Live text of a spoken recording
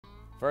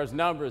First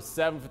number is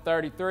 7 for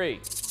 33.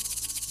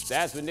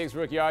 That's what Knicks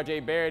rookie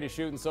RJ Barrett is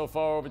shooting so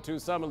far over 2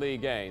 summer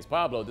league games.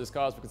 Pablo, this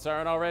cause for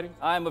concern already?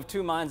 I'm of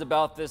two minds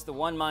about this. The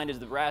one mind is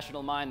the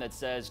rational mind that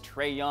says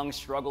Trae Young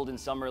struggled in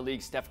summer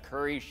league. Steph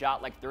Curry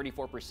shot like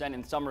 34%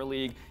 in summer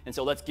league. And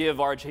so let's give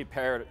RJ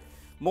Barrett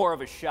more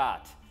of a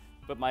shot.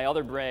 But my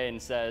other brain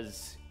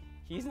says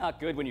he's not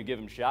good when you give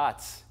him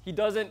shots. He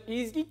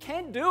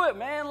can't do it,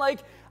 man. Like,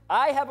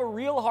 I have a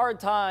real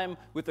hard time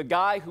with a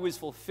guy who is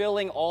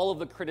fulfilling all of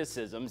the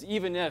criticisms,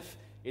 even if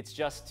it's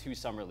just 2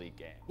 summer league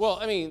games. Well,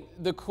 I mean,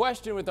 the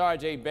question with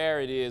RJ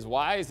Barrett is,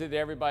 why is it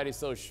everybody's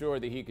so sure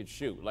that he could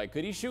shoot? Like,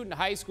 could he shoot in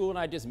high school and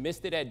I just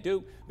missed it at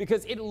Duke?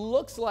 Because it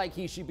looks like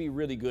he should be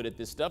really good at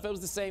this stuff. It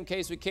was the same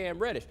case with Cam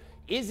Reddish.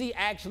 Is he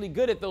actually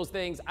good at those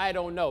things? I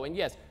don't know. And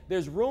yes,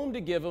 there's room to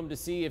give him to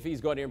see if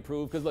he's going to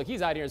improve. Because look,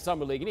 he's out here in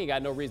summer league and he ain't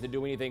got no reason to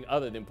do anything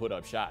other than put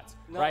up shots,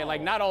 right?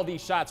 Like, not all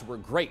these shots were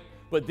great,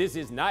 but this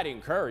is not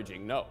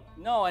encouraging, no.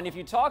 No, and if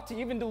you talk to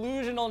even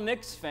delusional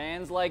Knicks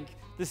fans, like,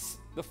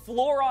 the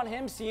floor on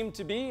him seemed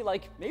to be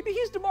like, maybe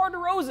he's DeMar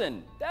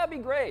DeRozan. That'd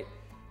be great.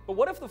 But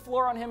what if the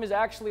floor on him is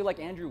actually like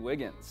Andrew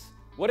Wiggins?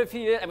 What if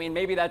he is, I mean,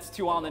 maybe that's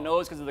too on the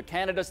nose because of the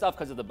Canada stuff,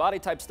 because of the body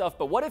type stuff,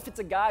 but what if it's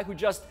a guy who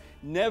just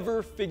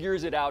never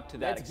figures it out to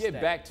that extent? Let's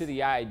get back to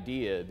the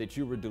idea that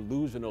you were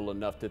delusional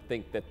enough to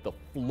think that the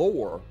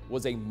floor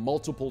was a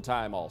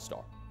multiple-time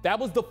All-Star. That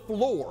was the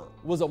floor,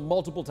 was a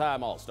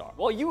multiple-time All-Star.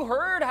 Well, you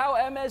heard how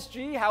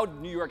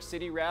New York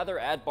City rather,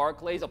 at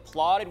Barclays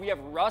applauded. We have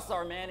Russ,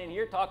 our man in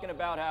here, talking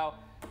about how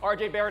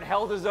RJ Barrett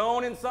held his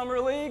own in Summer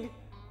League.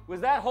 Was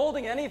that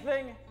holding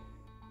anything?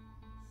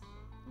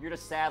 You're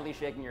just sadly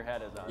shaking your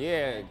head as I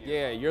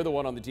Yeah, you're the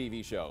one on the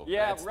TV show.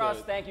 Yeah,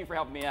 Russ, thank you for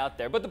helping me out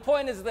there. But the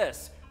point is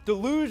this.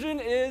 Delusion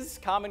is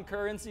common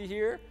currency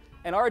here,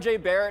 and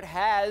RJ Barrett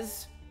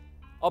has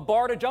a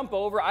bar to jump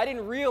over. I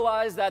didn't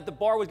realize that the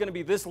bar was going to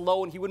be this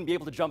low and he wouldn't be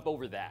able to jump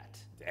over that.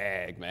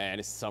 Dang, man,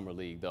 it's summer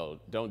league, though.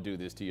 Don't do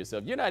this to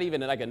yourself. You're not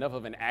even like enough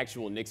of an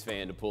actual Knicks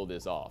fan to pull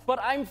this off. But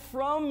I'm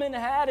from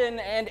Manhattan,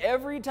 and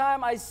every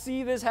time I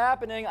see this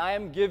happening, I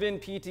am given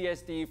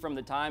PTSD from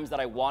the times that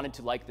I wanted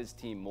to like this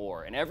team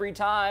more. And every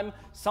time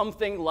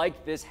something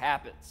like this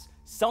happens,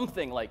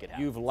 something like it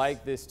happens. You've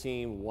liked this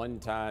team one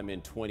time in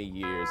 20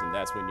 years, and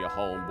that's when your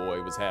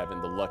homeboy was having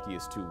the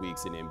luckiest 2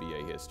 weeks in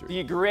NBA history.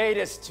 The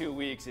greatest 2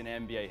 weeks in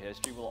NBA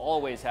history. Will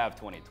always have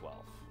 2012.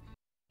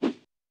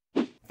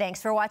 Thanks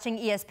for watching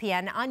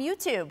ESPN on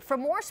YouTube. For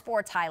more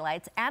sports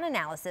highlights and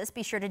analysis,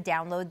 be sure to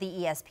download the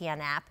ESPN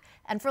app.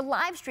 And for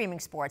live streaming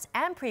sports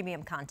and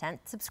premium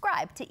content,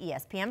 subscribe to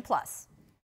ESPN+.